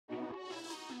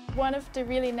One of the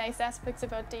really nice aspects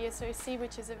about the ASRC,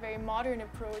 which is a very modern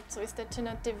approach, so is that to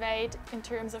not divide in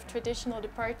terms of traditional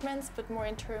departments, but more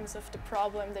in terms of the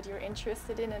problem that you're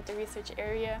interested in and the research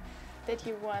area that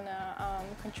you want to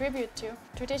contribute to.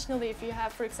 Traditionally, if you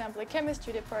have, for example, a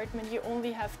chemistry department, you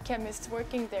only have chemists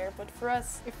working there. But for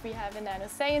us, if we have a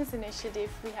nanoscience initiative,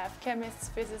 we have chemists,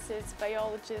 physicists,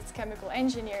 biologists, chemical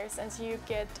engineers, and so you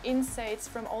get insights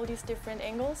from all these different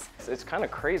angles. It's kind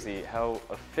of crazy how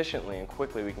efficiently and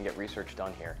quickly we can get research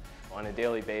done here. On a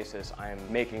daily basis, I'm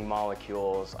making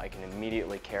molecules. I can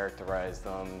immediately characterize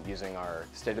them using our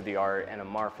state-of-the-art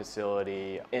NMR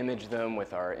facility, image them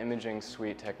with our imaging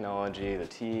suite technology, the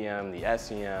TEM, the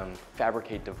SEM,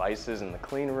 fabricate devices in the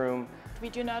clean room. We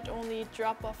do not only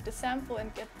drop off the sample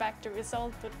and get back the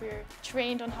result, but we're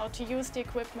trained on how to use the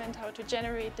equipment, how to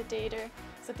generate the data.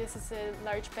 So this is a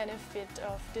large benefit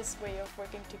of this way of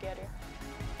working together.